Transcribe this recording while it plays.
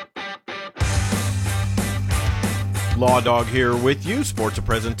Law Dog here with you. Sports a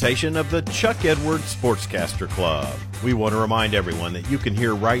presentation of the Chuck Edwards Sportscaster Club. We want to remind everyone that you can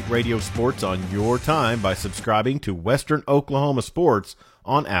hear Right Radio Sports on your time by subscribing to Western Oklahoma Sports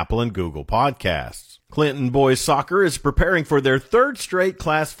on Apple and Google Podcasts. Clinton boys soccer is preparing for their third straight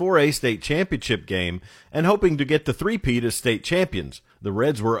Class 4A state championship game and hoping to get the three-peat as state champions. The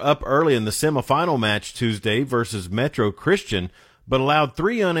Reds were up early in the semifinal match Tuesday versus Metro Christian, but allowed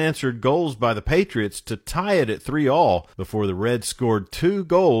 3 unanswered goals by the Patriots to tie it at 3-all before the Reds scored 2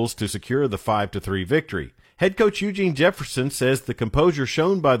 goals to secure the 5-3 victory. Head coach Eugene Jefferson says the composure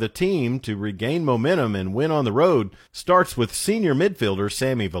shown by the team to regain momentum and win on the road starts with senior midfielder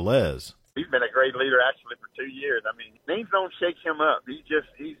Sammy Velez. He's been a great leader actually for 2 years. I mean, things don't shake him up. He's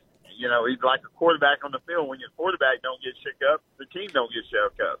like a quarterback on the field. When your quarterback don't get shook up, the team don't get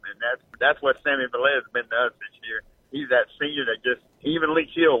shook up. And that's what Sammy Velez has been to us this year. He's that senior that just evenly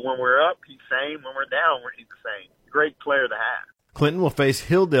keeled. When we're up, he's same. When we're down, he's the same. Great player to have. Clinton will face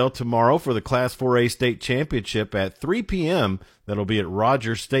Hilldale tomorrow for the Class 4A state championship at 3 p.m. That'll be at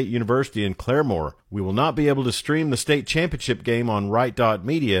Rogers State University in Claremore. We will not be able to stream the state championship game on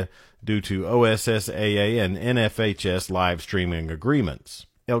Right.Media due to OSSAA and NFHS live streaming agreements.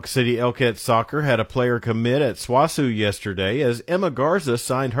 Elk City Elkette Soccer had a player commit at SWASU yesterday as Emma Garza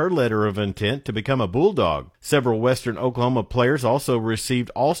signed her letter of intent to become a Bulldog. Several Western Oklahoma players also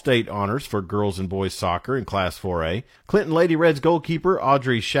received all-state honors for girls and boys soccer in Class 4A. Clinton Lady Reds goalkeeper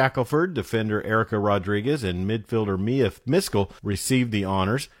Audrey Shackelford, defender Erica Rodriguez, and midfielder Mia Miskell received the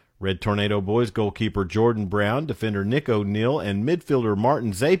honors. Red Tornado Boys goalkeeper Jordan Brown, defender Nick O'Neill, and midfielder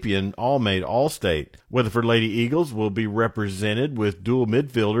Martin Zapian all made All-State. Weatherford Lady Eagles will be represented with dual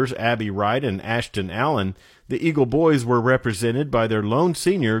midfielders Abby Wright and Ashton Allen. The Eagle Boys were represented by their lone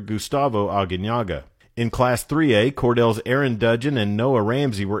senior Gustavo Aguinaga. In Class 3A, Cordell's Aaron Dudgeon and Noah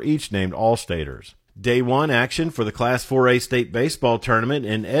Ramsey were each named All-Staters. Day 1 action for the Class 4A state baseball tournament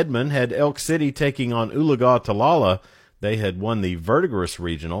in Edmond had Elk City taking on Ulaga-Talala. They had won the Verdigris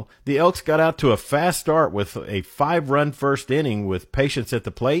Regional. The Elks got out to a fast start with a 5-run first inning with patience at the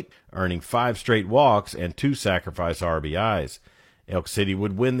plate, earning 5 straight walks and 2 sacrifice RBIs. Elk City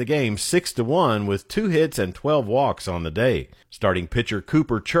would win the game 6-1 with 2 hits and 12 walks on the day. Starting pitcher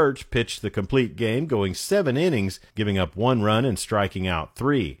Cooper Church pitched the complete game, going 7 innings, giving up 1 run and striking out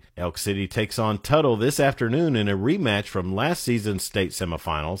 3. Elk City takes on Tuttle this afternoon in a rematch from last season's state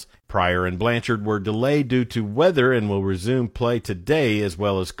semifinals. Pryor and Blanchard were delayed due to weather and will resume play today, as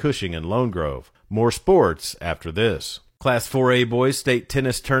well as Cushing and Lone Grove. More sports after this. Class 4A Boys State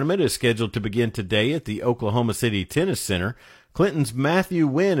Tennis Tournament is scheduled to begin today at the Oklahoma City Tennis Center. Clinton's Matthew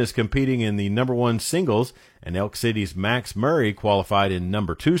Wynn is competing in the number 1 singles, and Elk City's Max Murray qualified in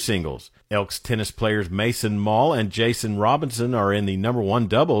number 2 singles. Elk's tennis players Mason Mall and Jason Robinson are in the number 1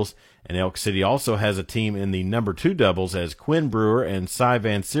 doubles, and Elk City also has a team in the number 2 doubles as Quinn Brewer and Cy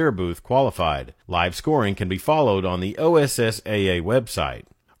Van Sierabooth qualified. Live scoring can be followed on the OSSAA website.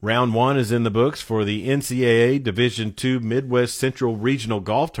 Round 1 is in the books for the NCAA Division II Midwest Central Regional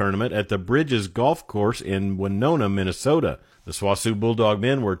Golf Tournament at the Bridges Golf Course in Winona, Minnesota. The SWASU Bulldog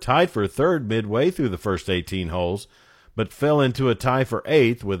men were tied for 3rd midway through the first 18 holes, but fell into a tie for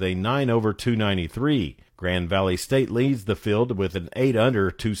 8th with a 9/293. Grand Valley State leads the field with an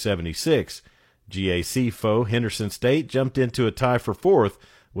 8/276. GAC foe Henderson State jumped into a tie for 4th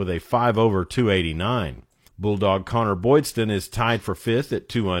with a 5/289. Bulldog Connor Boydston is tied for 5th at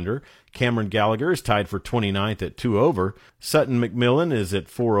 2 under. Cameron Gallagher is tied for 29th at 2 over. Sutton McMillan is at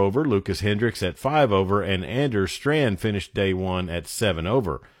 4 over. Lucas Hendricks at 5 over. And Anders Strand finished day 1 at 7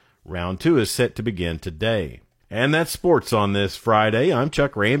 over. Round 2 is set to begin today. And that's sports on this Friday. I'm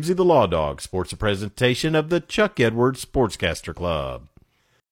Chuck Ramsey, the Law Dog. Sports a presentation of the Chuck Edwards Sportscaster Club.